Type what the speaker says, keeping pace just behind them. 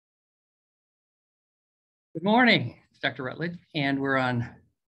Good morning, it's Dr. Rutledge, and we're on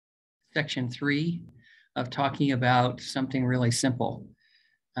section 3 of talking about something really simple.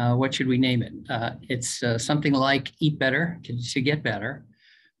 What should we name it? It's something like eat better to get better,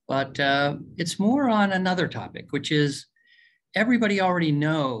 but it's more on another topic, which is everybody already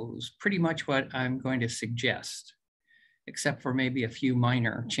knows pretty much what I'm going to suggest, except for maybe a few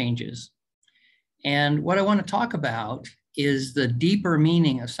minor changes. And what I want to talk about is the deeper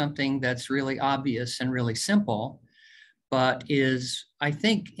meaning of something that's really obvious and really simple, but is, I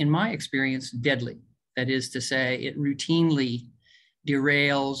think, in my experience, deadly. That is to say, it routinely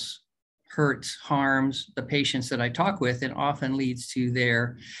derails, hurts, harms the patients that I talk with, and often leads to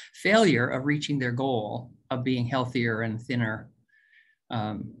their failure of reaching their goal of being healthier and thinner,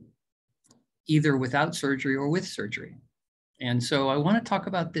 either without surgery or with surgery. And so I want to talk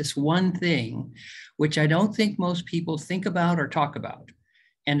about this one thing, which I don't think most people think about or talk about.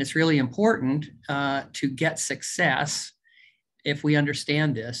 And it's really important to get success if we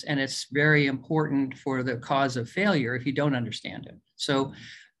understand this. And it's very important for the cause of failure if you don't understand it. So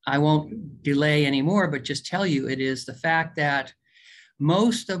I won't delay anymore, but just tell you it is the fact that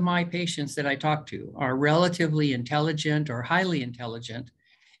most of my patients that I talk to are relatively intelligent or highly intelligent,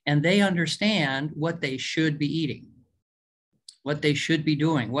 and they understand what they should be eating, what they should be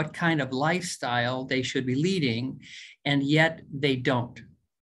doing, what kind of lifestyle they should be leading, and yet they don't.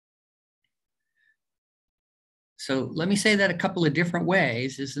 So let me say that a couple of different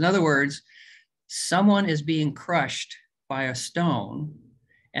ways. In other words, someone is being crushed by a stone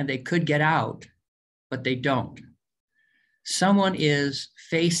and they could get out, but they don't. Someone is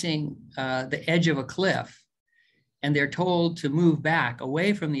facing the edge of a cliff and they're told to move back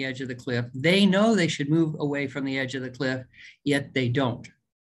away from the edge of the cliff. They know they should move away from the edge of the cliff, yet they don't.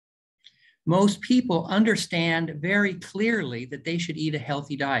 Most people understand very clearly that they should eat a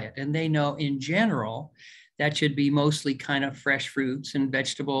healthy diet, and they know in general that should be mostly kind of fresh fruits and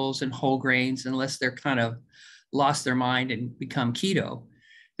vegetables and whole grains, unless they're kind of lost their mind and become keto.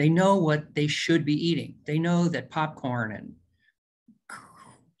 They know what they should be eating. They know that popcorn and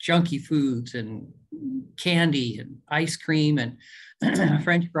junky foods and candy and ice cream and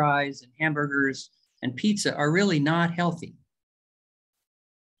French fries and hamburgers and pizza are really not healthy.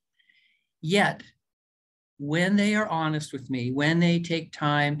 Yet, when they are honest with me, when they take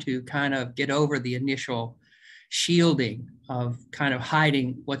time to kind of get over the initial shielding of kind of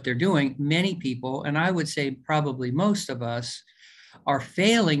hiding what they're doing, many people, and I would say probably most of us, are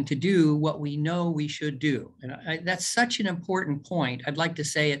failing to do what we know we should do. And that's such an important point. I'd like to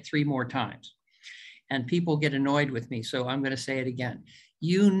say it 3 more times. And people get annoyed with me, so I'm going to say it again.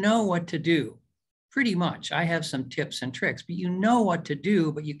 You know what to do, pretty much. I have some tips and tricks, but you know what to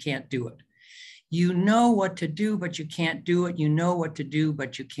do, but you can't do it. You know what to do, but you can't do it. You know what to do,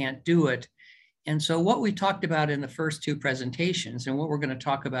 but you can't do it. And so what we talked about in the first 2 presentations and what we're going to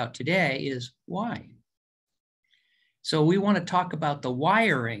talk about today is why. So we want to talk about the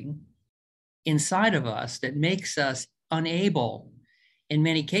wiring inside of us that makes us unable, in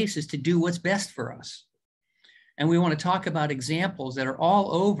many cases, to do what's best for us. And we want to talk about examples that are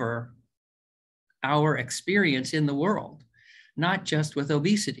all over our experience in the world, not just with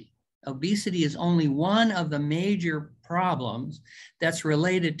obesity. Obesity is only one of the major problems that's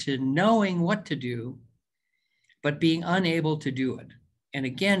related to knowing what to do, but being unable to do it. And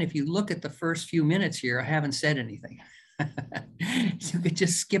again, if you look at the first few minutes here, I haven't said anything. You could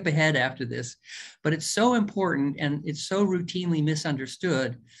just skip ahead after this. But it's so important and it's so routinely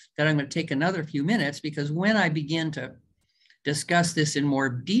misunderstood that I'm going to take another few minutes, because when I begin to discuss this in more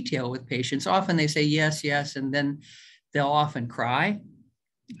detail with patients, often they say yes, yes, and then they'll often cry.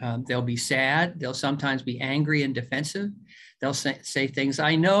 They'll be sad. They'll sometimes be angry and defensive. They'll say things,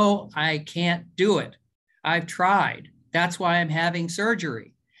 I know I can't do it. I've tried. That's why I'm having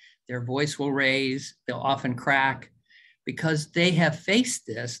surgery. Their voice will raise. They'll often crack because they have faced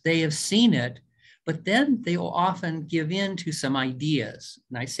this. They have seen it, but then they will often give in to some ideas.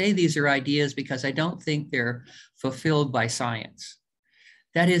 And I say these are ideas because I don't think they're fulfilled by science.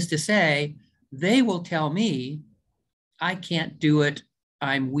 That is to say, they will tell me, I can't do it.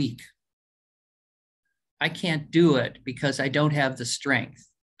 I'm weak. I can't do it because I don't have the strength.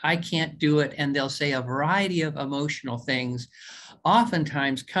 I can't do it. And they'll say a variety of emotional things,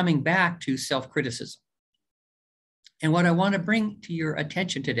 oftentimes coming back to self-criticism. And what I want to bring to your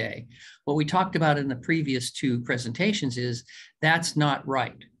attention today, what we talked about in the previous 2 presentations, is that's not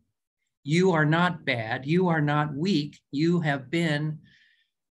right. You are not bad. You are not weak. You have been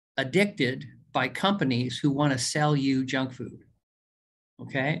addicted by companies who want to sell you junk food.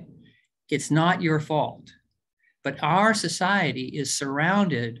 Okay? It's not your fault. But our society is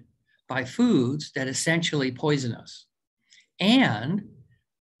surrounded by foods that essentially poison us. And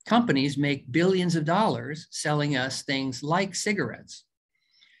companies make billions of dollars selling us things like cigarettes.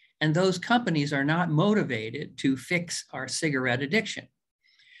 And those companies are not motivated to fix our cigarette addiction.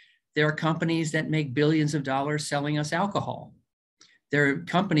 There are companies that make billions of dollars selling us alcohol. There are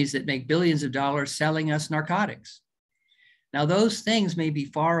companies that make billions of dollars selling us narcotics. Now, those things may be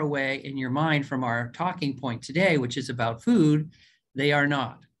far away in your mind from our talking point today, which is about food. They are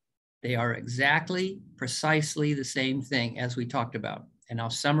not. They are exactly, precisely the same thing as we talked about. And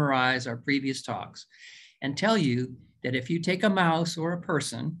I'll summarize our previous talks and tell you that if you take a mouse or a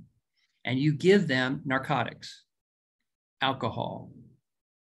person and you give them narcotics, alcohol,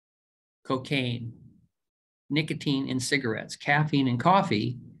 cocaine, nicotine in cigarettes, caffeine in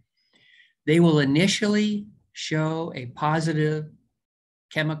coffee, they will initially show a positive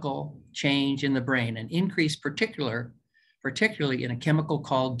chemical change in the brain, an increase particularly in a chemical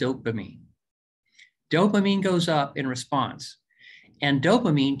called dopamine. Dopamine goes up in response, and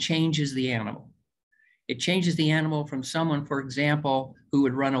dopamine changes the animal. It changes the animal from someone, for example, who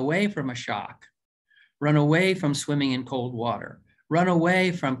would run away from a shock, run away from swimming in cold water, run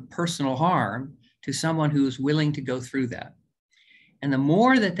away from personal harm, to someone who's willing to go through that. And the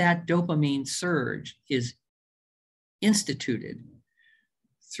more that that dopamine surge is instituted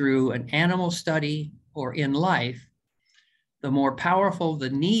through an animal study or in life, the more powerful the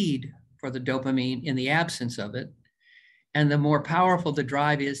need for the dopamine in the absence of it, and the more powerful the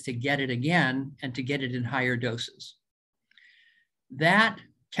drive is to get it again and to get it in higher doses. That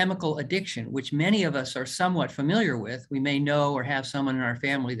chemical addiction, which many of us are somewhat familiar with, we may know or have someone in our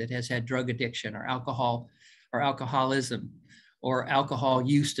family that has had drug addiction or alcohol or alcoholism or alcohol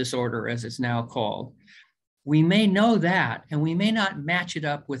use disorder, as it's now called. We may know that, and we may not match it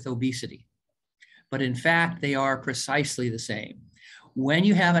up with obesity, but in fact, they are precisely the same. When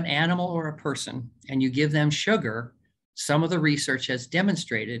you have an animal or a person and you give them sugar, some of the research has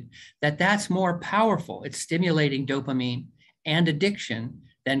demonstrated that that's more powerful. It's stimulating dopamine and addiction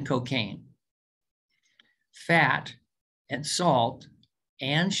than cocaine. Fat and salt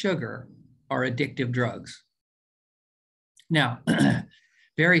and sugar are addictive drugs. Now,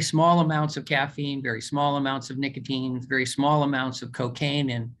 very small amounts of caffeine, very small amounts of nicotine, very small amounts of cocaine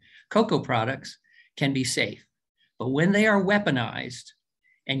and cocoa products can be safe. But when they are weaponized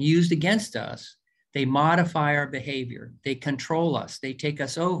and used against us, they modify our behavior. They control us. They take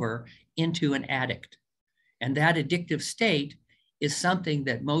us over into an addict. And that addictive state is something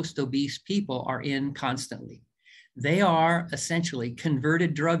that most obese people are in constantly. They are essentially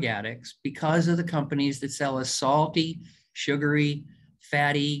converted drug addicts because of the companies that sell us salty, sugary,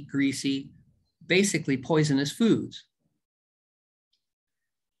 fatty, greasy, basically poisonous foods.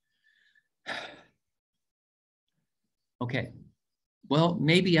 Okay, well,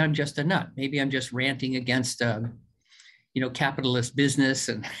 maybe I'm just a nut. Maybe I'm just ranting against capitalist business,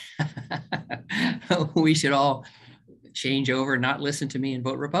 and we should all change over, not listen to me and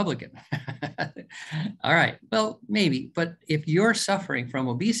vote Republican. All right, well, maybe, but if you're suffering from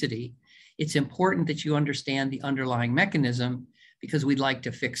obesity, it's important that you understand the underlying mechanism because we'd like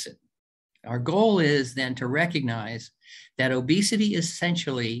to fix it. Our goal is then to recognize that obesity is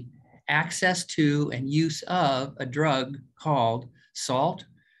essentially access to and use of a drug called salt,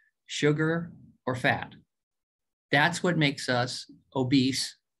 sugar, or fat. That's what makes us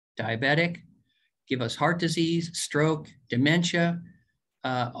obese, diabetic, give us heart disease, stroke, dementia.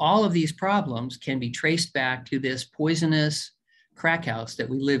 All of these problems can be traced back to this poisonous crack house that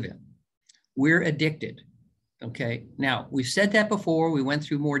we live in. We're addicted, okay? Now, we've said that before. We went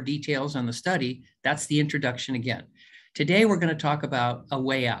through more details on the study. That's the introduction again. Today, we're going to talk about a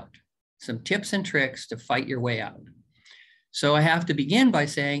way out, some tips and tricks to fight your way out. So I have to begin by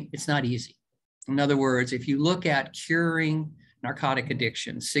saying it's not easy. In other words, if you look at curing narcotic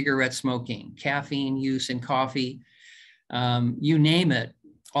addiction, cigarette smoking, caffeine use in coffee, you name it,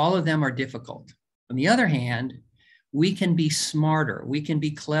 all of them are difficult. On the other hand, we can be smarter, we can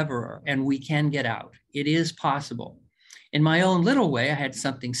be cleverer, and we can get out. It is possible. In my own little way, I had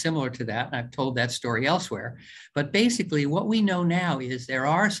something similar to that, and I've told that story elsewhere. But basically, what we know now is there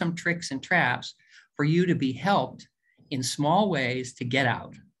are some tricks and traps for you to be helped in small ways to get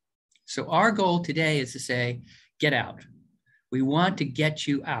out. So our goal today is to say, get out. We want to get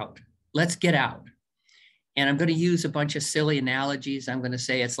you out. Let's get out. And I'm going to use a bunch of silly analogies. I'm going to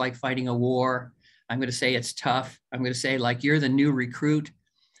say it's like fighting a war. I'm going to say it's tough. I'm going to say like you're the new recruit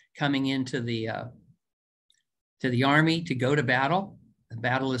coming into the army to go to battle. The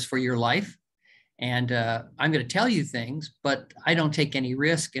battle is for your life. And I'm going to tell you things, but I don't take any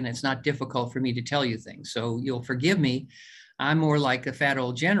risk, and it's not difficult for me to tell you things. So you'll forgive me. I'm more like a fat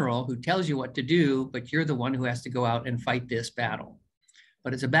old general who tells you what to do, but you're the one who has to go out and fight this battle.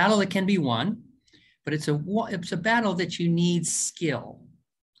 But it's a battle that can be won, but it's a battle that you need skill.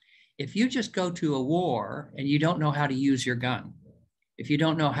 If you just go to a war and you don't know how to use your gun, if you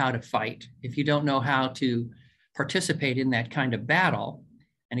don't know how to fight, if you don't know how to participate in that kind of battle,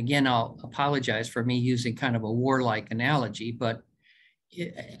 and again, I'll apologize for me using kind of a warlike analogy, but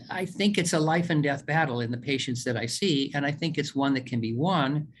I think it's a life and death battle in the patients that I see, and I think it's one that can be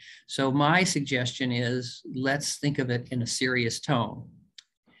won. So my suggestion is, let's think of it in a serious tone.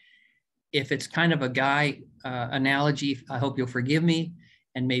 If it's kind of a guy analogy, I hope you'll forgive me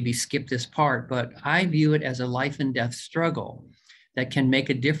and maybe skip this part, but I view it as a life and death struggle that can make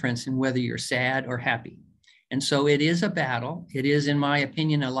a difference in whether you're sad or happy. And so it is a battle. It is, in my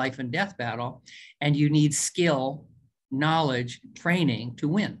opinion, a life and death battle, and you need skill, knowledge, training to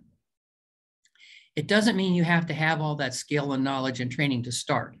win. It doesn't mean you have to have all that skill and knowledge and training to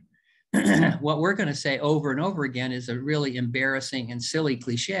start. What we're going to say over and over again is a really embarrassing and silly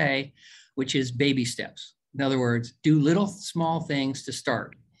cliche, which is baby steps. In other words, do little small things to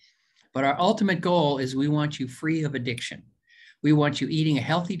start. But our ultimate goal is we want you free of addiction. We want you eating a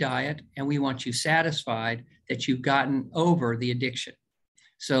healthy diet, and we want you satisfied that you've gotten over the addiction.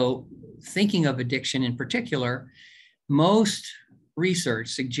 So thinking of addiction in particular, most research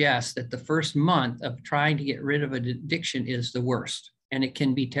suggests that the first month of trying to get rid of an addiction is the worst, and it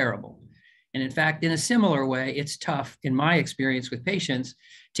can be terrible. And in fact, in a similar way, it's tough, in my experience with patients,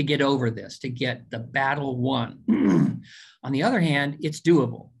 to get over this, to get the battle won. On the other hand, it's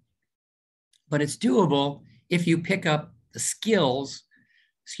doable. But it's doable if you pick up the skills,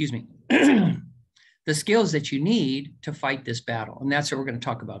 the skills that you need to fight this battle. And that's what we're going to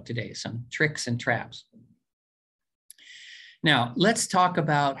talk about today, some tricks and traps. Now, let's talk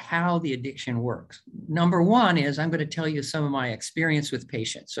about how the addiction works. Number one is I'm going to tell you some of my experience with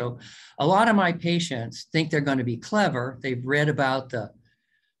patients. So a lot of my patients think they're going to be clever. They've read about the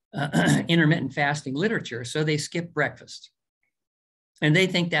intermittent fasting literature, so they skip breakfast. And they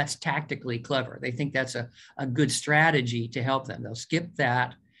think that's tactically clever. They think that's a good strategy to help them. They'll skip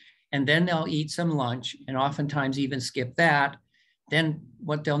that, and then they'll eat some lunch, and oftentimes even skip that. Then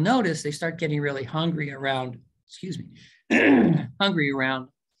what they'll notice, they start getting really hungry around, hungry around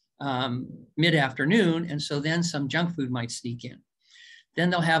mid-afternoon, and so then some junk food might sneak in. Then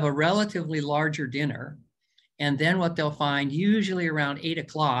they'll have a relatively larger dinner, and then what they'll find, usually around 8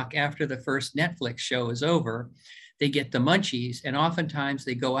 o'clock after the first Netflix show is over, they get the munchies, and oftentimes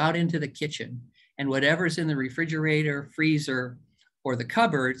they go out into the kitchen, and whatever's in the refrigerator, freezer, or the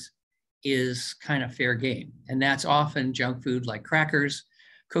cupboards is kind of fair game. And that's often junk food like crackers,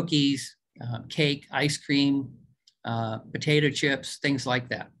 cookies, cake, ice cream, potato chips, things like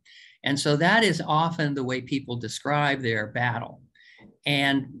that. And so that is often the way people describe their battle.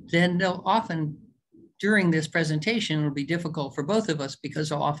 And then they'll often, during this presentation, it'll be difficult for both of us because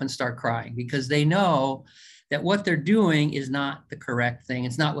they'll often start crying because they know that what they're doing is not the correct thing.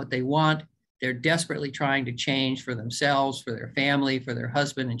 It's not what they want. They're desperately trying to change for themselves, for their family, for their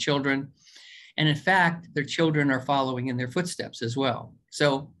husband and children. And in fact, their children are following in their footsteps as well.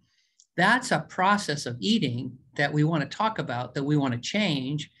 So that's a process of eating that we want to talk about, that we want to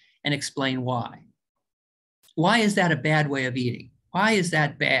change and explain why. Why is that a bad way of eating? Why is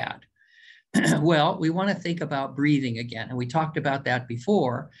that bad? Well, we want to think about breathing again. And we talked about that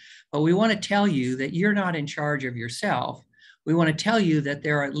before, but we want to tell you that you're not in charge of yourself. We want to tell you that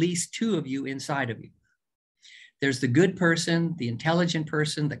there are at least two of you inside of you. There's the good person, the intelligent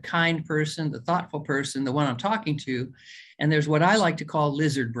person, the kind person, the thoughtful person, the one I'm talking to, and there's what I like to call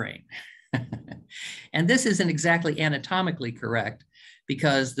lizard brain. And this isn't exactly anatomically correct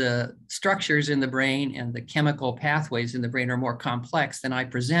because the structures in the brain and the chemical pathways in the brain are more complex than I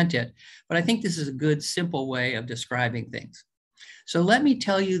present it. But I think this is a good, simple way of describing things. So let me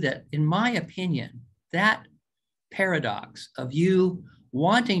tell you that, in my opinion, that paradox of you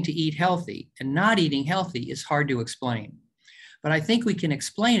wanting to eat healthy and not eating healthy is hard to explain. But I think we can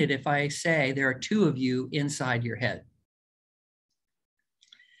explain it if I say there are two of you inside your head.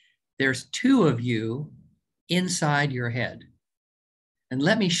 There's two of you inside your head. And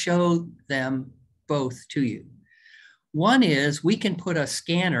let me show them both to you. One is we can put a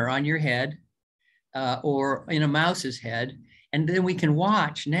scanner on your head or in a mouse's head, and then we can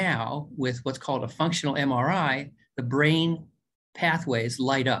watch now with what's called a functional MRI, the brain pathways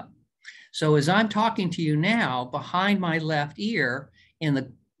light up. So as I'm talking to you now, behind my left ear in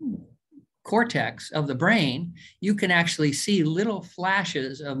the cortex of the brain, you can actually see little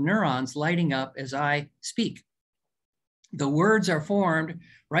flashes of neurons lighting up as I speak. The words are formed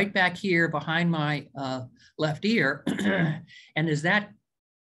right back here behind my left ear. And as that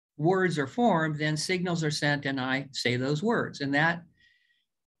words are formed, then signals are sent and I say those words. And that,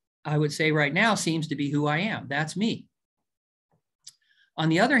 I would say right now, seems to be who I am. That's me. On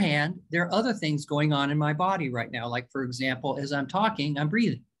the other hand, there are other things going on in my body right now. Like, for example, as I'm talking, I'm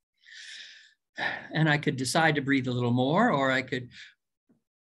breathing. And I could decide to breathe a little more, or I could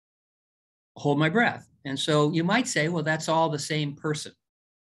hold my breath. And so you might say, well, that's all the same person.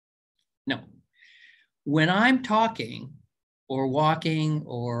 No. When I'm talking or walking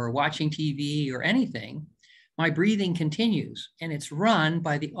or watching TV or anything, my breathing continues, and it's run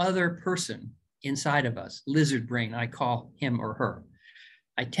by the other person inside of us, lizard brain, I call him or her.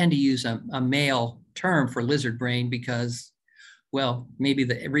 I tend to use a male term for lizard brain because, well, maybe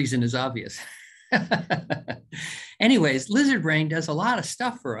the reason is obvious. Anyways, lizard brain does a lot of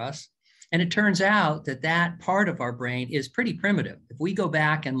stuff for us. And it turns out that that part of our brain is pretty primitive. If we go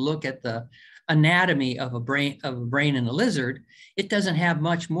back and look at the anatomy of a brain in a lizard, it doesn't have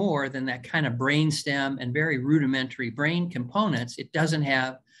much more than that kind of brainstem and very rudimentary brain components. It doesn't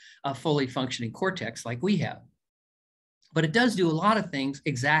have a fully functioning cortex like we have. But it does do a lot of things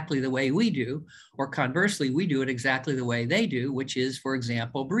exactly the way we do, or conversely, we do it exactly the way they do, which is, for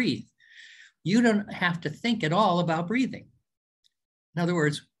example, breathe. You don't have to think at all about breathing. In other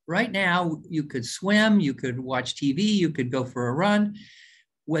words, right now, you could swim, you could watch TV, you could go for a run,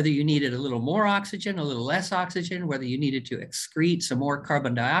 whether you needed a little more oxygen, a little less oxygen, whether you needed to excrete some more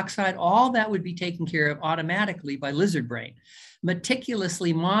carbon dioxide, all that would be taken care of automatically by lizard brain,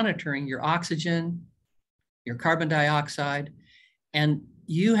 meticulously monitoring your oxygen, your carbon dioxide, and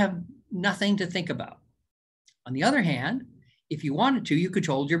you have nothing to think about. On the other hand, if you wanted to, you could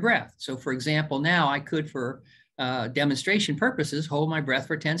hold your breath. So for example, now I could, for demonstration purposes, hold my breath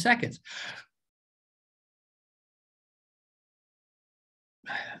for 10 seconds.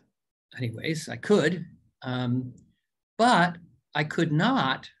 Anyways, I could, but I could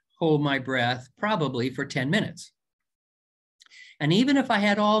not hold my breath probably for 10 minutes. And even if I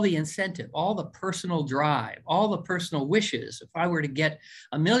had all the incentive, all the personal drive, all the personal wishes, if I were to get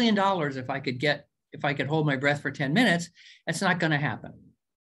 $1 million, if I could hold my breath for 10 minutes, that's not going to happen,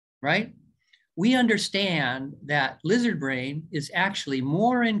 right? We understand that lizard brain is actually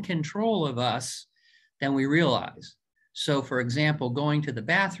more in control of us than we realize. So for example, going to the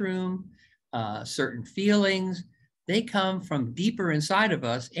bathroom, certain feelings, they come from deeper inside of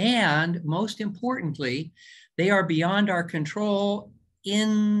us. And most importantly, they are beyond our control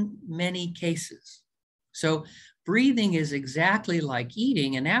in many cases. So breathing is exactly like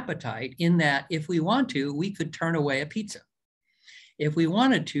eating an appetite, in that if we want to, we could turn away a pizza. If we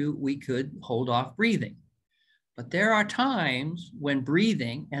wanted to, we could hold off breathing. But there are times when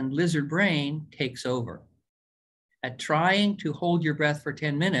breathing and lizard brain takes over. At trying to hold your breath for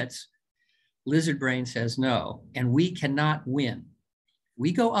 10 minutes, lizard brain says no, and we cannot win.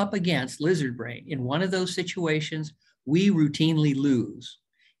 We go up against lizard brain in one of those situations, we routinely lose.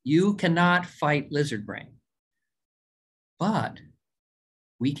 You cannot fight lizard brain, but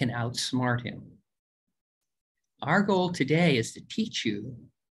we can outsmart him. Our goal today is to teach you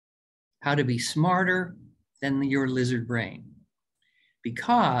how to be smarter than your lizard brain.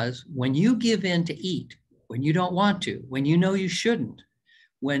 Because when you give in to eat, when you don't want to, when you know you shouldn't,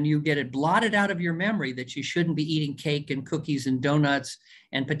 when you get it blotted out of your memory that you shouldn't be eating cake and cookies and donuts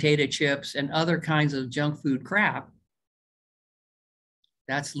and potato chips and other kinds of junk food crap,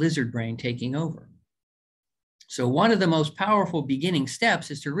 that's lizard brain taking over. So one of the most powerful beginning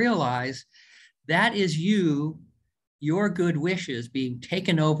steps is to realize that is you, your good wishes being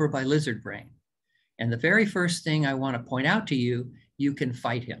taken over by lizard brain. And the very first thing I want to point out to you, you can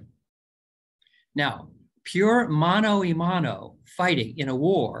fight him. Now, pure mano a mano fighting in a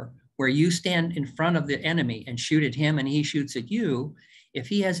war where you stand in front of the enemy and shoot at him and he shoots at you, if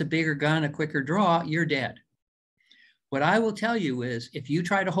he has a bigger gun, a quicker draw, you're dead. What I will tell you is, if you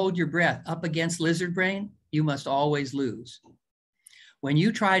try to hold your breath up against lizard brain, you must always lose. When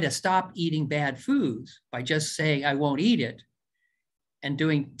you try to stop eating bad foods by just saying, I won't eat it, and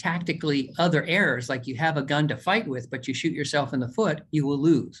doing tactically other errors, like you have a gun to fight with, but you shoot yourself in the foot, you will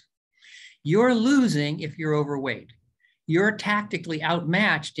lose. You're losing if you're overweight. You're tactically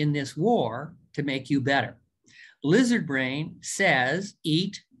outmatched in this war to make you better. Lizard brain says,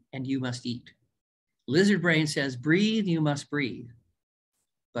 eat, and you must eat. Lizard brain says, breathe, you must breathe.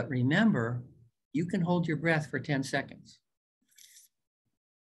 But remember, you can hold your breath for 10 seconds.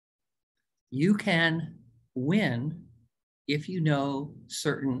 You can win if you know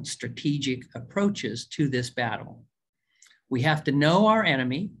certain strategic approaches to this battle. We have to know our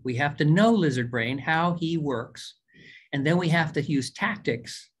enemy. We have to know lizard brain, how he works. And then we have to use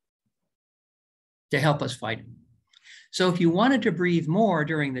tactics to help us fight it. So if you wanted to breathe more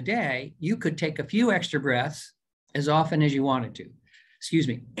during the day, you could take a few extra breaths as often as you wanted to. Excuse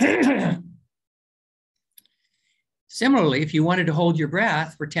me. Similarly, if you wanted to hold your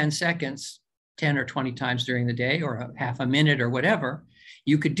breath for 10 seconds, 10 or 20 times during the day, or half a minute or whatever,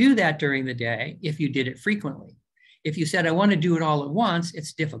 you could do that during the day if you did it frequently. If you said, I want to do it all at once,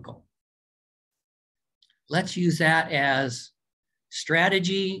 it's difficult. Let's use that as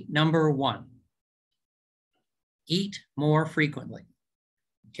strategy number 1. Eat more frequently.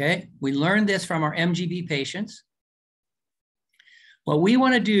 Okay, we learned this from our MGB patients. What we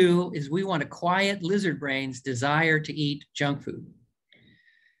want to do is we want to quiet lizard brain's desire to eat junk food.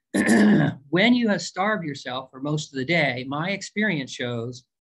 When you have starved yourself for most of the day, my experience shows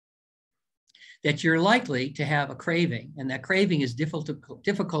that you're likely to have a craving, and that craving is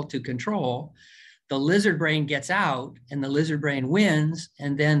difficult to control. The lizard brain gets out and the lizard brain wins,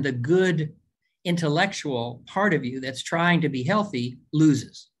 and then the good intellectual part of you that's trying to be healthy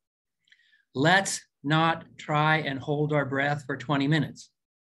loses. Let's not try and hold our breath for 20 minutes.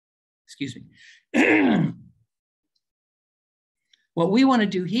 Excuse me. What we want to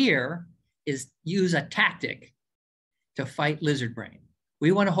do here is use a tactic to fight lizard brain.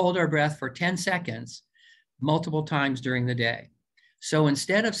 We want to hold our breath for 10 seconds multiple times during the day. So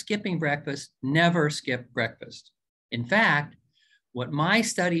instead of skipping breakfast, never skip breakfast. In fact, what my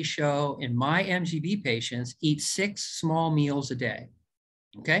studies show in my MGB patients, eat 6 small meals a day.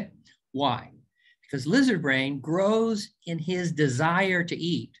 Okay? Why? Because lizard brain grows in his desire to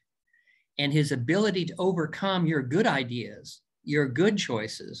eat and his ability to overcome your good ideas, your good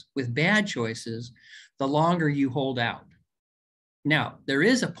choices with bad choices, the longer you hold out. Now, there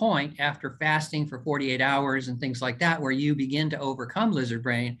is a point after fasting for 48 hours and things like that where you begin to overcome lizard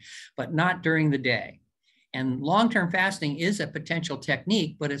brain, but not during the day. And long-term fasting is a potential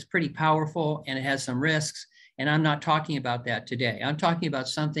technique, but it's pretty powerful and it has some risks. And I'm not talking about that today. I'm talking about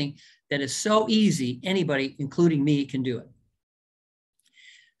something that is so easy, anybody, including me, can do it.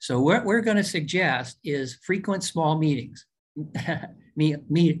 So what we're going to suggest is frequent small meals.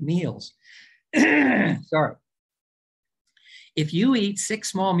 Sorry. If you eat 6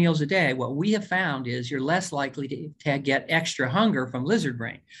 small meals a day, what we have found is you're less likely to get extra hunger from lizard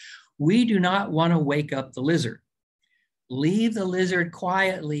brain. We do not want to wake up the lizard. Leave the lizard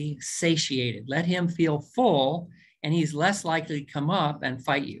quietly satiated. Let him feel full, and he's less likely to come up and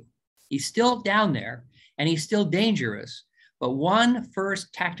fight you. He's still down there, and he's still dangerous. But one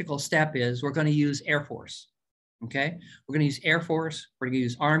first tactical step is we're going to use Air Force. Okay? We're going to use Air Force. We're going to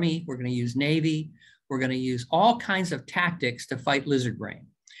use Army. We're going to use Navy. We're going to use all kinds of tactics to fight lizard brain.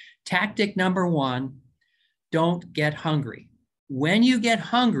 Tactic number 1, don't get hungry. When you get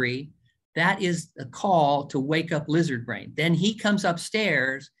hungry, that is a call to wake up lizard brain. Then he comes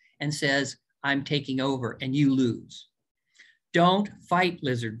upstairs and says, I'm taking over, and you lose. Don't fight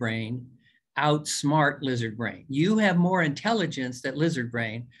lizard brain. Outsmart lizard brain. You have more intelligence than lizard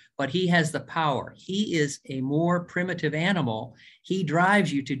brain, but he has the power. He is a more primitive animal. He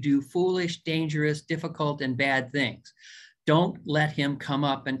drives you to do foolish, dangerous, difficult, and bad things. Don't let him come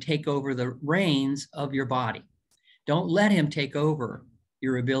up and take over the reins of your body. Don't let him take over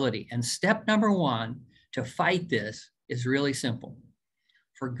your ability. And step number 1 to fight this is really simple.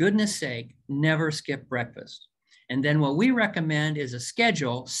 For goodness sake, never skip breakfast. And then what we recommend is a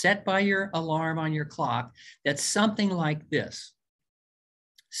schedule set by your alarm on your clock that's something like this.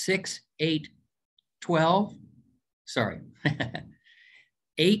 6, 8, 12, sorry,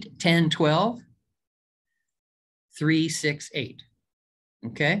 8, 10, 12, 3, 6, 8.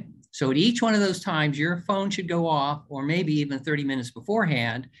 Okay? So at each one of those times, your phone should go off, or maybe even 30 minutes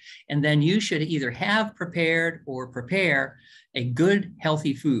beforehand, and then you should either have prepared or prepare a good,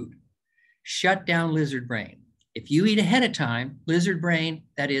 healthy food. Shut down lizard brain. If you eat ahead of time, lizard brain,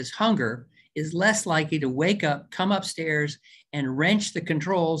 that is hunger, is less likely to wake up, come upstairs, and wrench the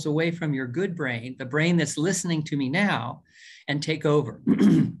controls away from your good brain, the brain that's listening to me now, and take over.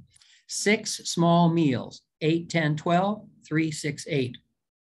 6 small meals, 8, 10, 12, 3, 6, 8.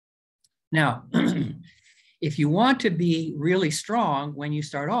 Now, if you want to be really strong when you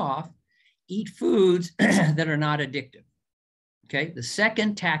start off, eat foods that are not addictive. Okay, the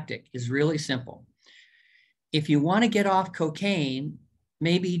second tactic is really simple. If you want to get off cocaine,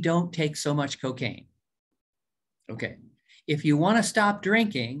 maybe don't take so much cocaine. Okay. If you want to stop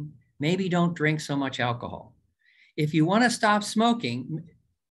drinking, maybe don't drink so much alcohol. If you want to stop smoking,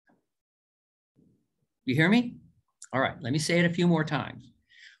 you hear me? All right, let me say it a few more times.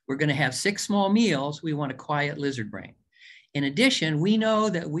 We're going to have 6 small meals. We want to quiet lizard brain. In addition, we know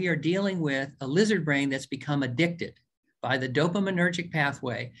that we are dealing with a lizard brain that's become addicted. by the dopaminergic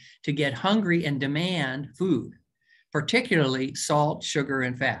pathway to get hungry and demand food, particularly salt, sugar,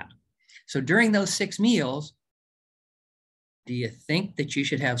 and fat. So during those 6 meals, do you think that you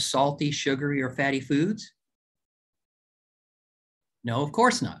should have salty, sugary, or fatty foods? No, of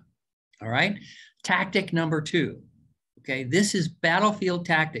course not. All right. Tactic number 2. Okay, this is battlefield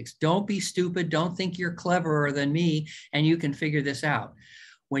tactics. Don't be stupid. Don't think you're cleverer than me and you can figure this out.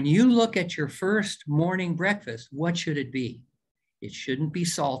 When you look at your first morning breakfast, what should it be? It shouldn't be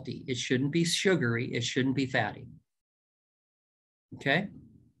salty. It shouldn't be sugary. It shouldn't be fatty. Okay?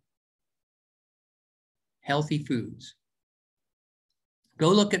 Healthy foods. Go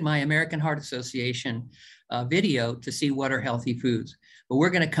look at my American Heart Association video to see what are healthy foods. But we're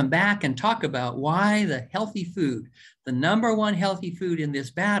going to come back and talk about why the healthy food, the #1 healthy food in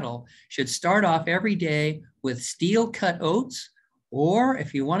this battle, should start off every day with steel-cut oats, or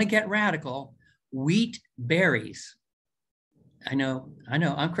if you want to get radical, wheat berries. I know,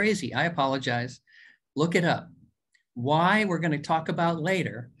 I'm crazy. I apologize. Look it up. Why we're going to talk about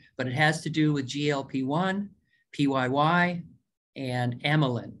later, but it has to do with GLP-1, PYY, and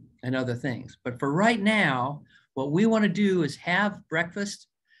amylin and other things. But for right now, what we want to do is have breakfast,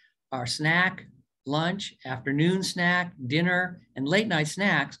 our snack, lunch, afternoon snack, dinner, and late night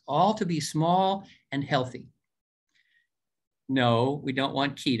snacks, all to be small and healthy. No, we don't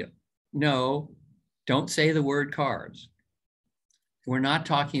want keto. No, don't say the word carbs. We're not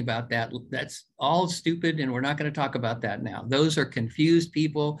talking about that. That's all stupid, and we're not going to talk about that now. Those are confused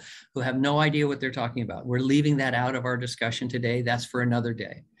people who have no idea what they're talking about. We're leaving that out of our discussion today. That's for another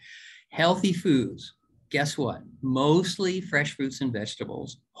day. Healthy foods. Guess what? Mostly fresh fruits and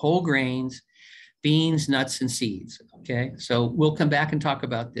vegetables, whole grains, beans, nuts, and seeds. Okay, so we'll come back and talk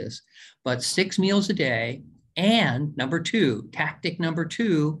about this. But 6 meals a day, and tactic number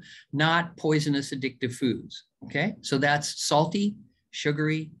 2, not poisonous addictive foods. Okay, so that's salty,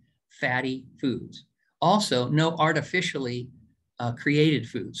 sugary, fatty foods. Also, no artificially created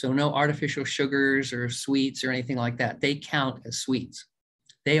foods. So no artificial sugars or sweets or anything like that. They count as sweets.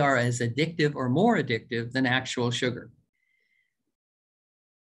 They are as addictive or more addictive than actual sugar.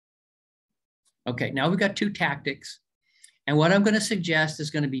 Okay, now we've got 2 tactics. And what I'm going to suggest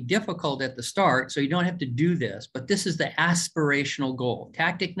is going to be difficult at the start, so you don't have to do this, but this is the aspirational goal.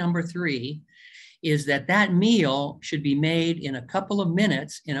 Tactic number 3 is that meal should be made in a couple of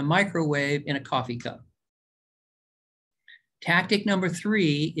minutes in a microwave in a coffee cup. Tactic number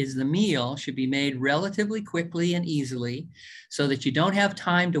 3 is the meal should be made relatively quickly and easily so that you don't have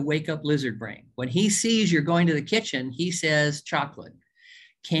time to wake up lizard brain. When he sees you're going to the kitchen, he says chocolate,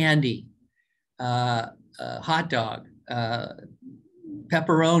 candy, hot dog,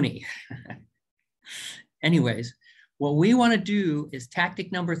 pepperoni. Anyways, what we want to do is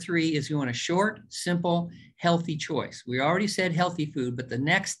tactic number 3 is we want a short, simple, healthy choice. We already said healthy food, but the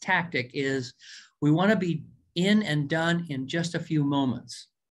next tactic is we want to be in and done in just a few moments.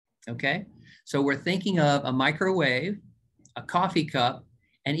 Okay, so we're thinking of a microwave, a coffee cup,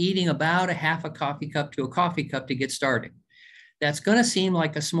 and eating about a half a coffee cup to a coffee cup to get started. That's going to seem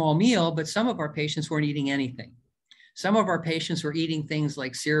like a small meal, but some of our patients weren't eating anything. Some of our patients were eating things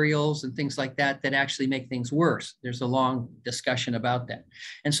like cereals and things like that that actually make things worse. There's a long discussion about that.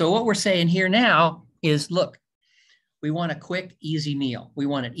 And so what we're saying here now is, look, we want a quick, easy meal. We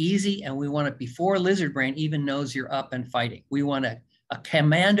want it easy, and we want it before lizard brain even knows you're up and fighting. We want a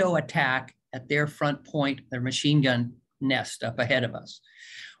commando attack at their front point, their machine gun nest up ahead of us.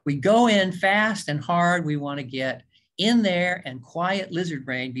 We go in fast and hard. We want to get in there and quiet lizard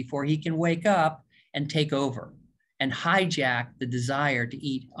brain before he can wake up and take over and hijack the desire to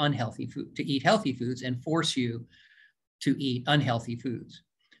eat unhealthy food, to eat healthy foods, and force you to eat unhealthy foods.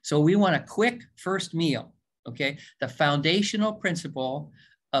 So we want a quick first meal. Okay, the foundational principle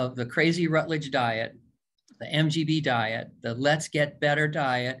of the crazy Rutledge diet, the MGB diet, the Let's Get Better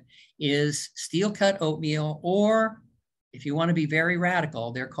diet, is steel-cut oatmeal, or if you want to be very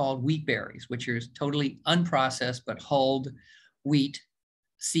radical, they're called wheat berries, which are totally unprocessed but hulled wheat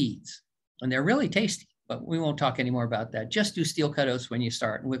seeds. And they're really tasty, but we won't talk anymore about that. Just do steel-cut oats when you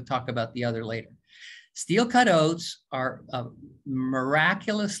start, and we'll talk about the other later. Steel-cut oats are a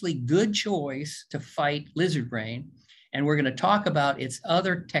miraculously good choice to fight lizard brain. And we're going to talk about its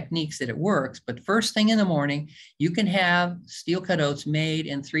other techniques that it works. But first thing in the morning, you can have steel-cut oats made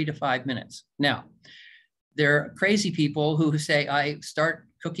in 3 to 5 minutes. Now, there are crazy people who say, I start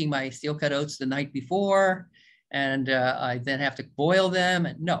cooking my steel-cut oats the night before, and I then have to boil them.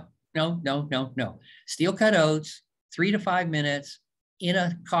 And no. Steel-cut oats, 3 to 5 minutes in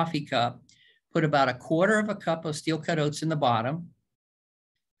a coffee cup. Put about 1/4 cup of steel-cut oats in the bottom.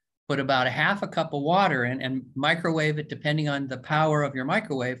 put about a half a cup of water in and microwave it, depending on the power of your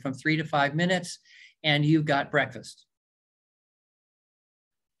microwave, from 3 to 5 minutes, and you've got breakfast.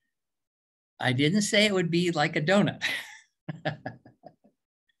 I didn't say it would be like a donut.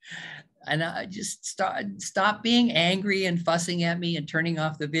 And I just stop being angry and fussing at me and turning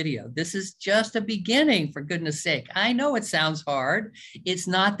off the video. This is just a beginning, for goodness sake. I know it sounds hard. It's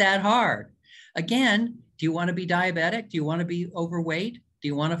not that hard. Again, do you want to be diabetic? Do you want to be overweight? Do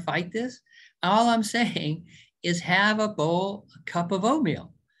you want to fight this? All I'm saying is have a cup of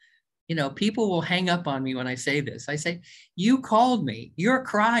oatmeal. You know, people will hang up on me when I say this. I say, you called me, you're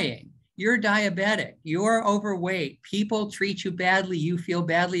crying. You're diabetic, you're overweight, people treat you badly, you feel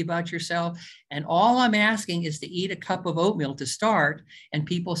badly about yourself. And all I'm asking is to eat a cup of oatmeal to start, and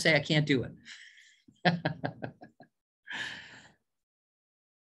people say, I can't do it.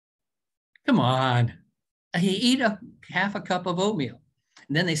 Come on, eat half a cup of oatmeal.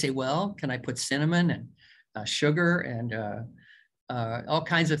 And then they say, well, can I put cinnamon and sugar and all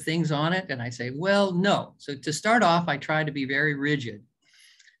kinds of things on it? And I say, well, no. So to start off, I try to be very rigid.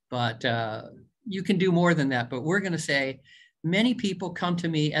 But you can do more than that. But we're going to say many people come to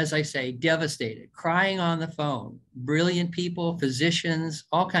me, as I say, devastated, crying on the phone, brilliant people, physicians,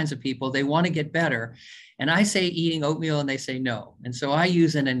 all kinds of people. They want to get better. And I say eating oatmeal and they say no. And so I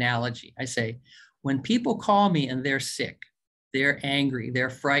use an analogy. I say, when people call me and they're sick, they're angry, they're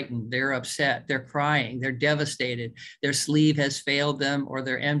frightened, they're upset, they're crying, they're devastated, their sleeve has failed them, or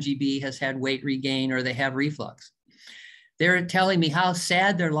their MGB has had weight regain, or they have reflux. They're telling me how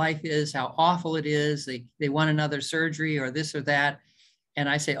sad their life is, how awful it is. They want another surgery or this or that. And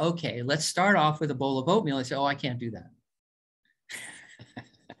I say, okay, let's start off with a bowl of oatmeal. I say, oh, I can't do that.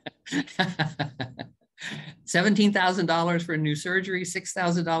 $17,000 for a new surgery,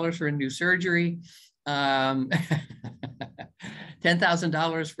 $6,000 for a new surgery,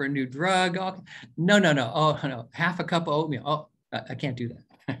 $10,000 for a new drug. Oh, no. Oh, no, half a cup of oatmeal. Oh, I can't do that.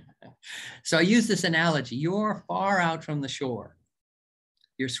 So I use this analogy. You're far out from the shore.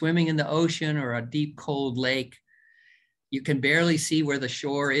 You're swimming in the ocean or a deep, cold lake. You can barely see where the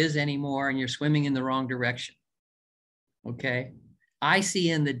shore is anymore, and you're swimming in the wrong direction. Okay? I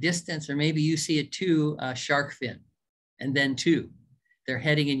see in the distance, or maybe you see it too, a shark fin, and then two. They're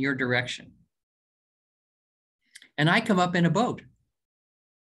heading in your direction. And I come up in a boat,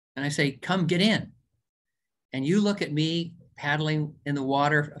 and I say, come get in. And you look at me paddling in the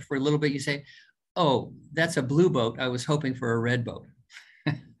water for a little bit, you say, oh, that's a blue boat. I was hoping for a red boat.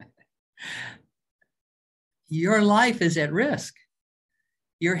 Your life is at risk.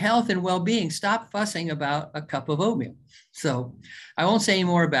 Your health and well-being. Stop fussing about a cup of oatmeal. So I won't say any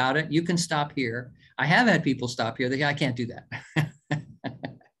more about it. You can stop here. I have had people stop here. They say, I can't do that.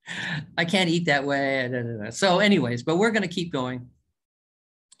 I can't eat that way. So anyways, but we're going to keep going.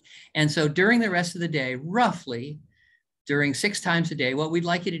 And so during the rest of the day, roughly, during 6 times a day, what we'd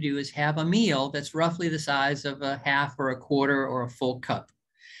like you to do is have a meal that's roughly the size of a half or a quarter or a full cup.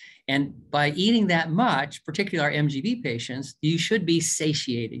 And by eating that much, particularly our MGB patients, you should be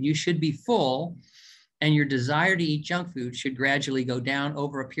satiated. You should be full, and your desire to eat junk food should gradually go down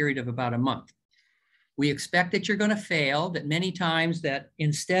over a period of about a month. We expect that you're going to fail, that many times that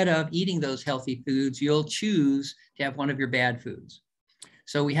instead of eating those healthy foods, you'll choose to have one of your bad foods.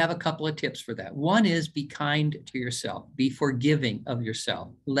 So we have a couple of tips for that. One is be kind to yourself. Be forgiving of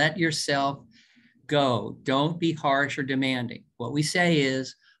yourself. Let yourself go. Don't be harsh or demanding. What we say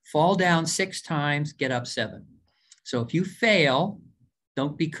is fall down 6 times, get up 7. So if you fail,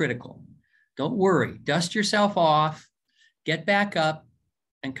 don't be critical. Don't worry. Dust yourself off, get back up,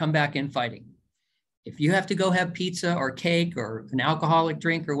 and come back in fighting. If you have to go have pizza or cake or an alcoholic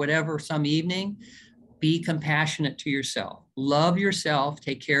drink or whatever some evening, be compassionate to yourself. Love yourself,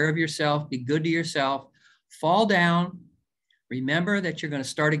 take care of yourself, be good to yourself, fall down. Remember that you're going to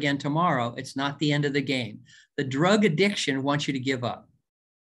start again tomorrow. It's not the end of the game. The drug addiction wants you to give up.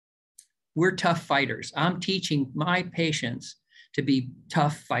 We're tough fighters. I'm teaching my patients to be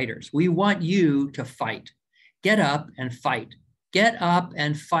tough fighters. We want you to fight. Get up and fight. Get up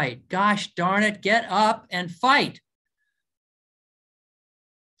and fight. Gosh darn it, get up and fight.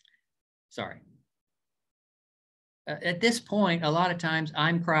 Sorry. At this point, a lot of times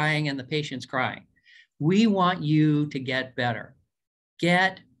I'm crying and the patient's crying. We want you to get better.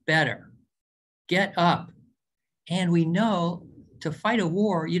 Get better. Get up. And we know to fight a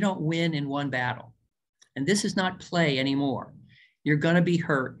war, you don't win in one battle. And this is not play anymore. You're going to be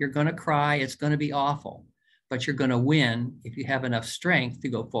hurt. You're going to cry. It's going to be awful. But you're going to win if you have enough strength to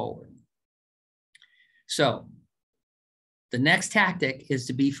go forward. So the next tactic is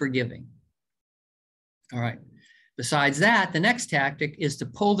to be forgiving. All right. Besides that, the next tactic is to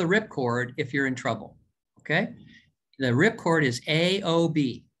pull the ripcord if you're in trouble, okay? The ripcord is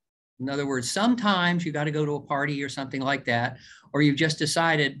AOB. In other words, sometimes you got to go to a party or something like that, or you've just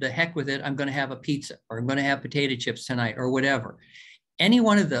decided, the heck with it, I'm going to have a pizza, or I'm going to have potato chips tonight, or whatever. Any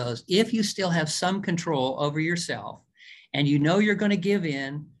one of those, if you still have some control over yourself and you know you're going to give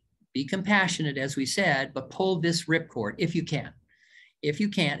in, be compassionate, as we said, but pull this ripcord if you can. If you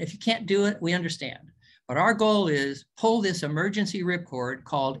can't do it, we understand. But our goal is pull this emergency ripcord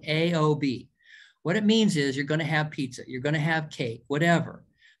called AOB. What it means is you're going to have pizza, you're going to have cake, whatever.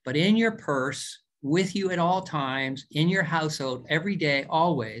 But in your purse, with you at all times, in your household, every day,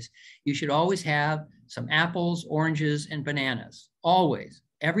 always, you should always have some apples, oranges, and bananas. Always,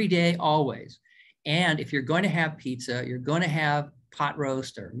 every day, always. And if you're going to have pizza, you're going to have pot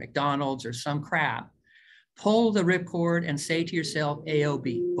roast or McDonald's or some crap, pull the ripcord and say to yourself,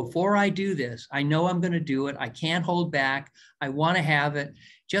 AOB, before I do this, I know I'm going to do it. I can't hold back. I want to have it.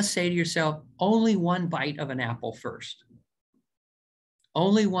 Just say to yourself, only one bite of an apple first.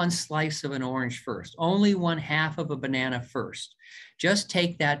 Only one slice of an orange first. Only one half of a banana first. Just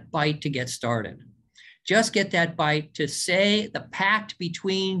take that bite to get started. Just get that bite to say the pact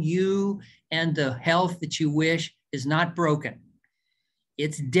between you and the health that you wish is not broken.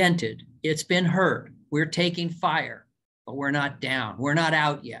 It's dented. It's been hurt. We're taking fire, but we're not down. We're not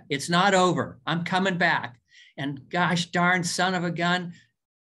out yet. It's not over. I'm coming back. And gosh darn son of a gun,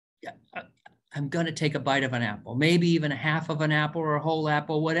 I'm going to take a bite of an apple, maybe even a half of an apple or a whole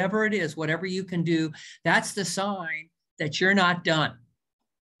apple, whatever it is, whatever you can do. That's the sign that you're not done.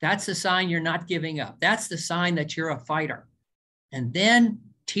 That's the sign you're not giving up. That's the sign that you're a fighter. And then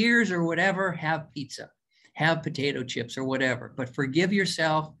tears or whatever, have pizza, have potato chips or whatever, but forgive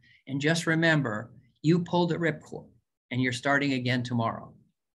yourself and just remember, you pulled the ripcord and you're starting again tomorrow.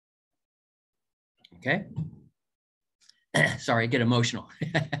 Okay? Sorry, I get emotional.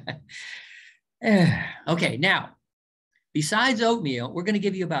 Okay, now, besides oatmeal, we're going to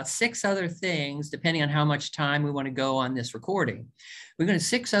give you about 6 other things, depending on how much time we want to go on this recording. We're going to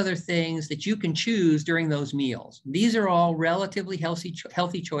 6 other things that you can choose during those meals. These are all relatively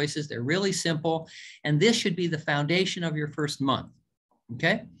healthy choices. They're really simple, and this should be the foundation of your first month.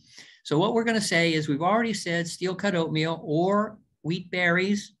 Okay? So what we're going to say is we've already said steel-cut oatmeal or wheat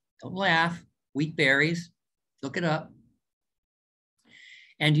berries. Don't laugh. Wheat berries. Look it up.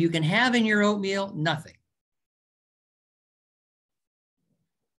 And you can have in your oatmeal nothing.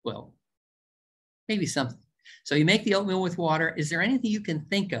 Well, maybe something. So you make the oatmeal with water. Is there anything you can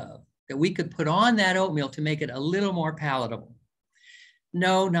think of that we could put on that oatmeal to make it a little more palatable?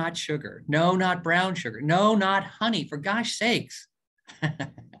 No, not sugar. No, not brown sugar. No, not honey, for gosh sakes.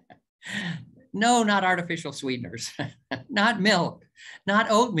 No, not artificial sweeteners. Not milk. Not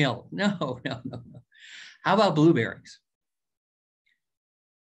oat milk. No. How about blueberries?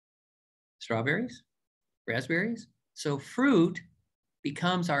 Strawberries? Raspberries? So fruit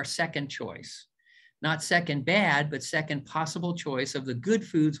becomes our second choice. Not second bad, but second possible choice of the good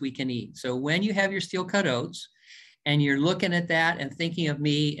foods we can eat. So when you have your steel-cut oats and you're looking at that and thinking of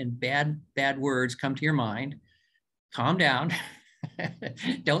me and bad words come to your mind, calm down.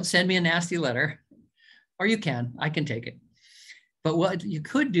 Don't send me a nasty letter. Or you can. I can take it. But what you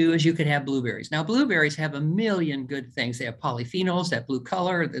could do is you could have blueberries. Now, blueberries have a million good things. They have polyphenols, that blue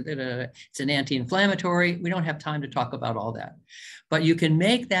color. It's an anti-inflammatory. We don't have time to talk about all that. But you can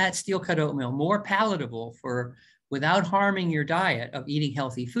make that steel-cut oatmeal more palatable without harming your diet of eating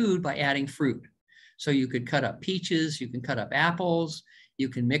healthy food by adding fruit. So you could cut up peaches. You can cut up apples. You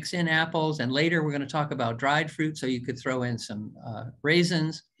can mix in apples. And later, we're going to talk about dried fruit. So you could throw in some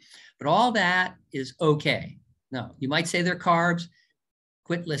raisins. But all that is okay. No, you might say they're carbs.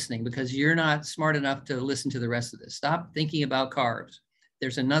 Quit listening because you're not smart enough to listen to the rest of this. Stop thinking about carbs.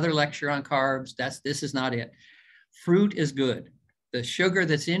 There's another lecture on carbs. This is not it. Fruit is good. The sugar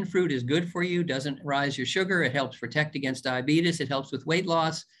that's in fruit is good for you, doesn't rise your sugar. It helps protect against diabetes. It helps with weight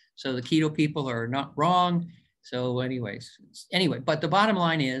loss. So the keto people are not wrong. So anyway, but the bottom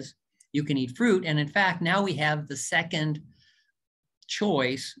line is you can eat fruit. And in fact, now we have the second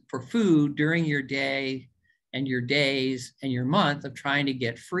choice for food during your day and your days and your month of trying to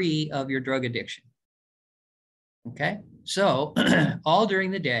get free of your drug addiction. Okay, so all during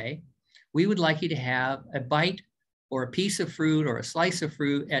the day, we would like you to have a bite or a piece of fruit or a slice of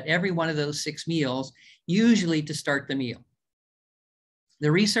fruit at every one of those 6 meals, usually to start the meal.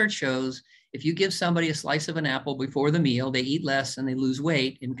 The research shows if you give somebody a slice of an apple before the meal, they eat less and they lose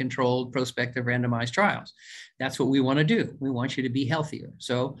weight in controlled prospective randomized trials. That's what we want to do. We want you to be healthier.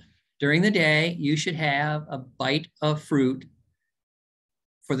 So during the day, you should have a bite of fruit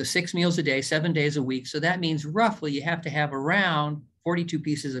for the 6 meals a day, 7 days a week. So that means roughly you have to have around 42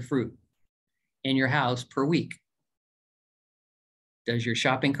 pieces of fruit in your house per week. Does your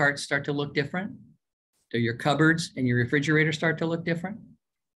shopping cart start to look different? Do your cupboards and your refrigerator start to look different?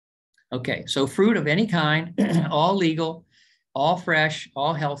 Okay, so fruit of any kind, all legal, all fresh,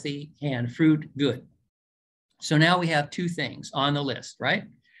 all healthy, and fruit good. So now we have 2 things on the list, right?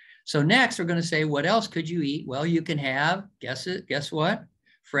 So next we're going to say, what else could you eat? Well, you can have, guess what?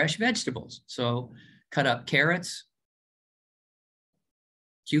 Fresh vegetables. So cut up carrots,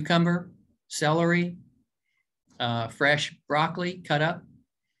 cucumber, celery, fresh broccoli cut up,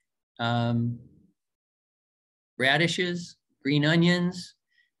 radishes, green onions,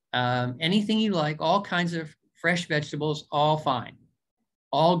 anything you like, all kinds of fresh vegetables, all fine,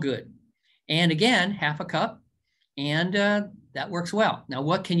 all good. And again, half a cup, and that works well. Now,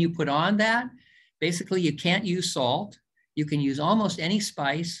 what can you put on that? Basically, you can't use salt. You can use almost any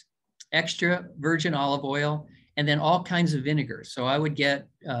spice, extra virgin olive oil, and then all kinds of vinegars. So I would get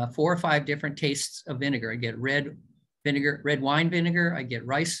 4 or 5 different tastes of vinegar. I get red vinegar, red wine vinegar. I get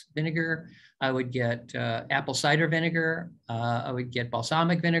rice vinegar. I would get apple cider vinegar. I would get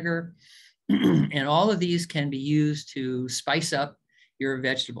balsamic vinegar. And all of these can be used to spice up your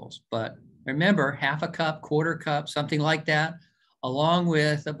vegetables. But remember, half a cup, quarter cup, something like that, along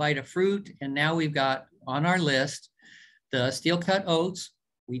with a bite of fruit. And now we've got on our list the steel cut oats,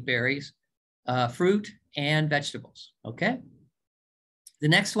 wheat berries, fruit, and vegetables, okay? The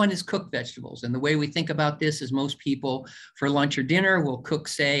next one is cooked vegetables. And the way we think about this is most people for lunch or dinner will cook,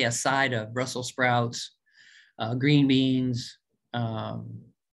 say, a side of Brussels sprouts, green beans,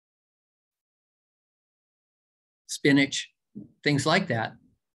 spinach, things like that.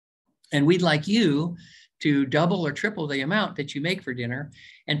 And we'd like you to double or triple the amount that you make for dinner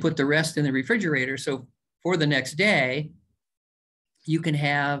and put the rest in the refrigerator. So for the next day, you can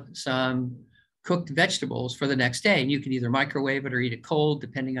have some cooked vegetables for the next day. And you can either microwave it or eat it cold,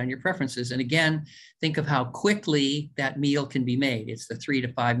 depending on your preferences. And again, think of how quickly that meal can be made. It's the 3 to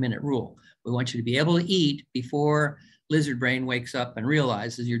 5 minute rule. We want you to be able to eat before lizard brain wakes up and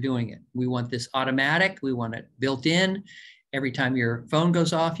realizes you're doing it. We want this automatic. We want it built in. Every time your phone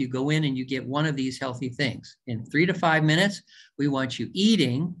goes off, you go in and you get one of these healthy things. In 3 to 5 minutes, we want you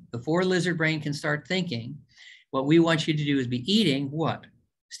eating before lizard brain can start thinking. What we want you to do is be eating what?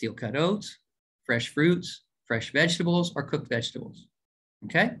 Steel cut oats, fresh fruits, fresh vegetables, or cooked vegetables,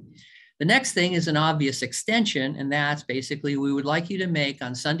 okay? The next thing is an obvious extension, and that's basically we would like you to make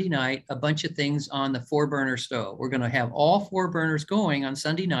on Sunday night a bunch of things on the 4-burner stove. We're gonna have all 4 burners going on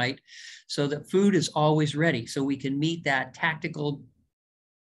Sunday night so that food is always ready, so we can meet that tactical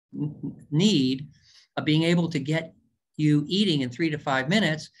need of being able to get you eating in 3 to 5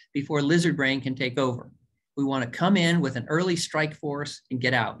 minutes before lizard brain can take over. We wanna come in with an early strike force and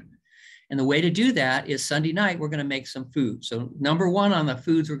get out. And the way to do that is Sunday night, we're going to make some food. So number 1 on the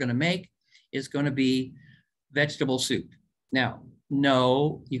foods we're going to make is going to be vegetable soup. Now,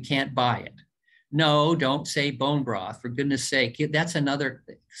 no, you can't buy it. No, don't say bone broth, for goodness sake. That's another,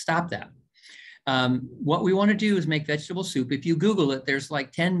 stop that. What we want to do is make vegetable soup. If you Google it, there's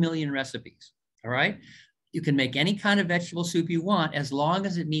like 10 million recipes, all right? You can make any kind of vegetable soup you want as long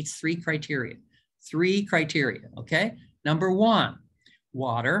as it meets 3 criteria. 3 criteria, okay? Number 1,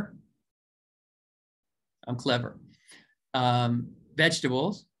 water. I'm clever.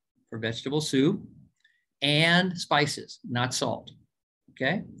 Vegetables for vegetable soup, and spices, not salt,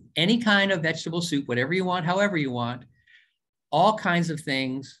 okay? Any kind of vegetable soup, whatever you want, however you want, all kinds of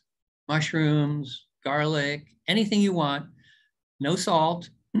things, mushrooms, garlic, anything you want, no salt,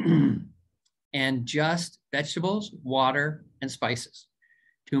 and just vegetables, water, and spices.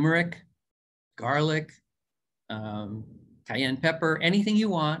 Turmeric, garlic, cayenne pepper, anything you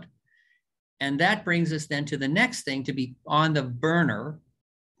want. And that brings us then to the next thing to be on the burner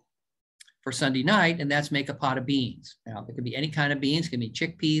for Sunday night, and that's make a pot of beans. Now, it could be any kind of beans. It can be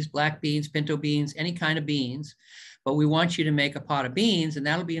chickpeas, black beans, pinto beans, any kind of beans. But we want you to make a pot of beans, and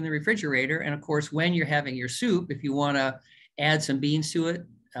that'll be in the refrigerator. And of course, when you're having your soup, if you want to add some beans to it,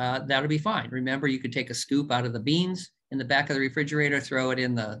 that'll be fine. Remember, you could take a scoop out of the beans in the back of the refrigerator, throw it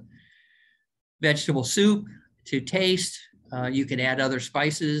in the vegetable soup to taste. You can add other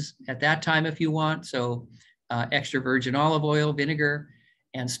spices at that time if you want. So extra virgin olive oil, vinegar,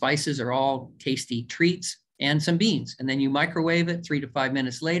 and spices are all tasty treats, and some beans. And then you microwave it. 3 to 5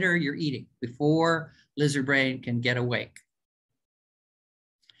 minutes later, you're eating before lizard brain can get awake.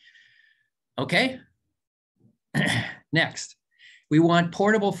 Okay, next. We want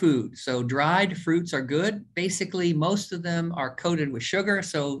portable food. So dried fruits are good. Basically, most of them are coated with sugar.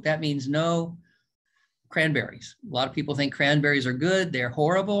 So that means no cranberries. A lot of people think cranberries are good. They're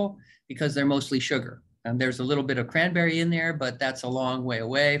horrible because they're mostly sugar. And there's a little bit of cranberry in there, but that's a long way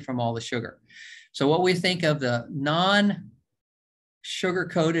away from all the sugar. So what we think of the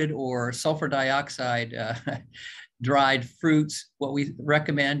non-sugar-coated or sulfur dioxide dried fruits, what we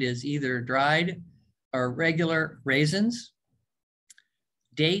recommend is either dried or regular raisins,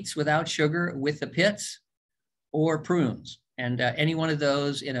 dates without sugar with the pits, or prunes. And any one of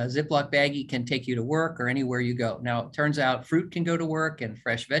those in a Ziploc baggie can take you to work or anywhere you go. Now, it turns out fruit can go to work and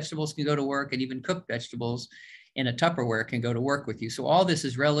fresh vegetables can go to work, and even cooked vegetables in a Tupperware can go to work with you. So all this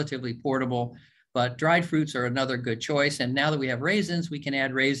is relatively portable, but dried fruits are another good choice. And now that we have raisins, we can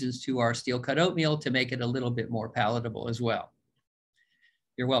add raisins to our steel cut oatmeal to make it a little bit more palatable as well.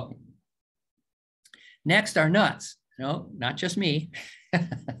 You're welcome. Next are nuts. No, not just me.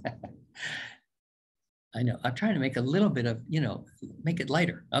 I know, I'm trying to make a little bit of, make it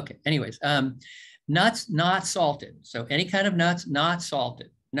lighter. Okay, anyways, nuts not salted. So any kind of nuts, not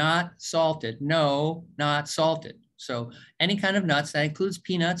salted, not salted, no, not salted. So any kind of nuts, that includes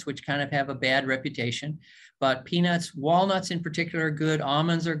peanuts, which kind of have a bad reputation, but peanuts, walnuts in particular are good,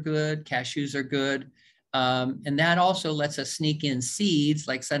 almonds are good, cashews are good. And that also lets us sneak in seeds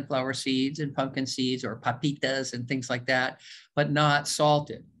like sunflower seeds and pumpkin seeds or papitas and things like that, but not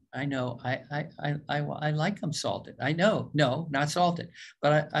salted. I know, I like them salted. I know, no, not salted,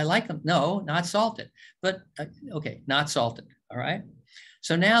 but I like them. No, not salted, but okay, not salted. All right.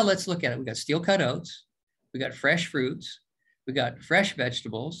 So now let's look at it. We got steel cut oats. We got fresh fruits. We got fresh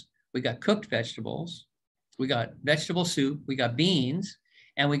vegetables. We got cooked vegetables. We got vegetable soup. We got beans,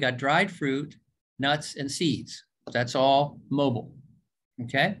 and we got dried fruit, nuts, and seeds. That's all mobile.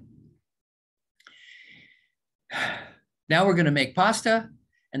 Okay. Now we're going to make pasta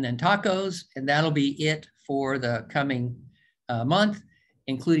and then tacos, and that'll be it for the coming month,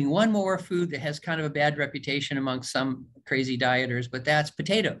 including one more food that has kind of a bad reputation among some crazy dieters, but that's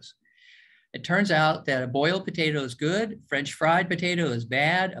potatoes. It turns out that a boiled potato is good, French fried potato is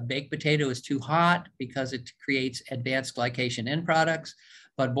bad, a baked potato is too hot because it creates advanced glycation end products,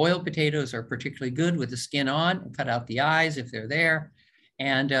 but boiled potatoes are particularly good with the skin on, cut out the eyes if they're there,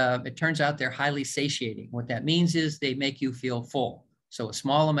 and it turns out they're highly satiating. What that means is they make you feel full. So a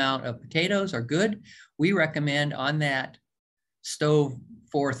small amount of potatoes are good. We recommend on that stove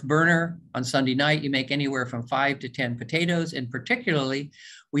fourth burner on Sunday night, you make anywhere from 5 to 10 potatoes. And particularly,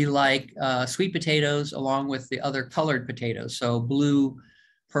 we like sweet potatoes along with the other colored potatoes. So blue,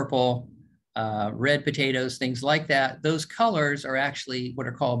 purple, red potatoes, things like that. Those colors are actually what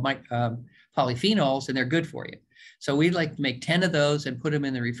are called polyphenols, and they're good for you. So we'd like to make 10 of those and put them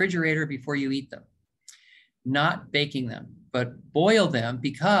in the refrigerator before you eat them. Not baking them, but boil them,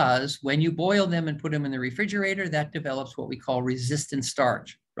 because when you boil them and put them in the refrigerator, that develops what we call resistant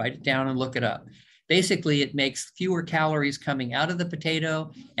starch. Write it down and look it up. Basically, it makes fewer calories coming out of the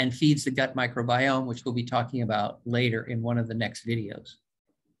potato and feeds the gut microbiome, which we'll be talking about later in one of the next videos.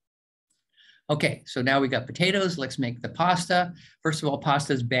 Okay, so now we got potatoes. Let's make the pasta. First of all,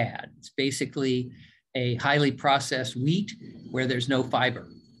 pasta is bad. It's basically a highly processed wheat where there's no fiber.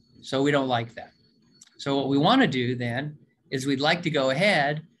 So we don't like that. So what we want to do then is we'd like to go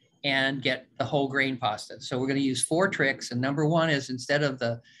ahead and get the whole grain pasta. So we're going to use 4 tricks. And number one is, instead of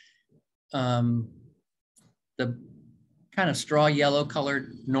the kind of straw yellow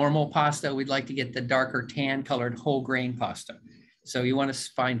colored normal pasta, we'd like to get the darker tan colored whole grain pasta. So you want to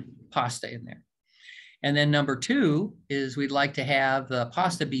find pasta in there. And then number 2 is we'd like to have the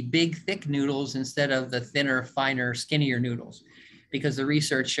pasta be big, thick noodles instead of the thinner, finer, skinnier noodles, because the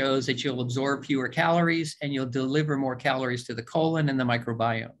research shows that you'll absorb fewer calories and you'll deliver more calories to the colon and the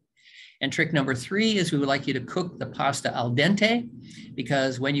microbiome. And trick number 3 is we would like you to cook the pasta al dente,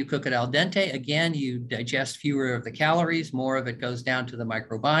 because when you cook it al dente, again, you digest fewer of the calories, more of it goes down to the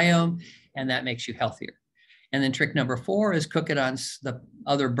microbiome, and that makes you healthier. And then trick number 4 is cook it on the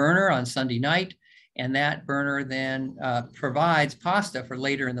other burner on Sunday night. And that burner then provides pasta for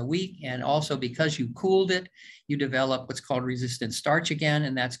later in the week. And also, because you cooled it, you develop what's called resistant starch again,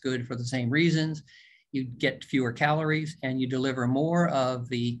 and that's good for the same reasons. You get fewer calories and you deliver more of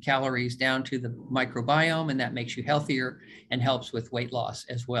the calories down to the microbiome, and that makes you healthier and helps with weight loss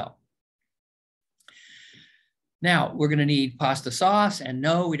as well. Now, we're going to need pasta sauce, and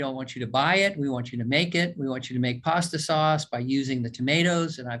no, we don't want you to buy it. We want you to make it. We want you to make pasta sauce by using the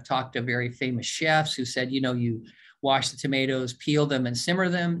tomatoes. And I've talked to very famous chefs who said, you wash the tomatoes, peel them, and simmer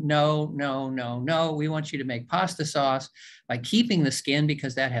them. No, no, no, no. We want you to make pasta sauce by keeping the skin,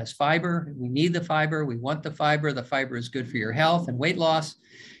 because that has fiber. We need the fiber. We want the fiber. The fiber is good for your health and weight loss.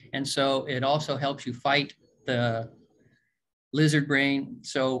 And so it also helps you fight the lizard brain.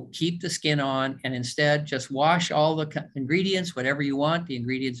 So keep the skin on and instead just wash all the ingredients, whatever you want, the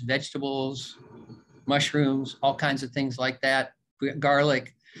ingredients, vegetables, mushrooms, all kinds of things like that,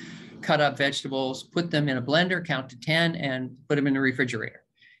 garlic, cut up vegetables, put them in a blender, count to 10 and put them in the refrigerator.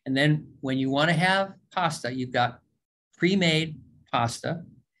 And then when you want to have pasta, you've got pre-made pasta,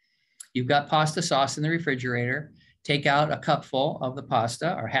 you've got pasta sauce in the refrigerator, take out a cupful of the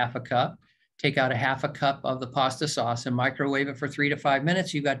pasta or half a cup, take out a half a cup of the pasta sauce and microwave it for 3 to 5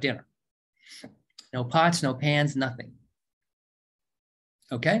 minutes, you've got dinner. No pots, no pans, nothing.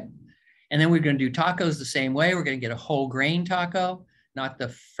 Okay? And then we're going to do tacos the same way. We're going to get a whole grain taco, not the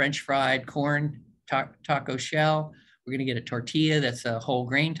French fried corn taco shell. We're going to get a tortilla that's a whole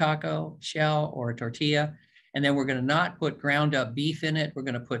grain taco shell or a tortilla. And then we're going to not put ground up beef in it. We're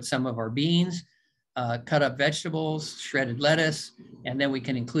going to put some of our beans, cut up vegetables, shredded lettuce, and then we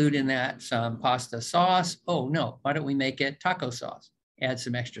can include in that some pasta sauce. Oh no, why don't we make it taco sauce? Add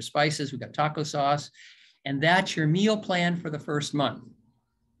some extra spices. We've got taco sauce. And that's your meal plan for the first month.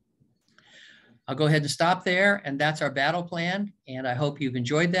 I'll go ahead and stop there. And that's our battle plan. And I hope you've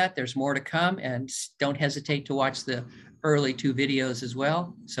enjoyed that. There's more to come. And don't hesitate to watch the early 2 videos as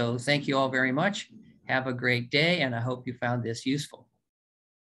well. So thank you all very much. Have a great day. And I hope you found this useful.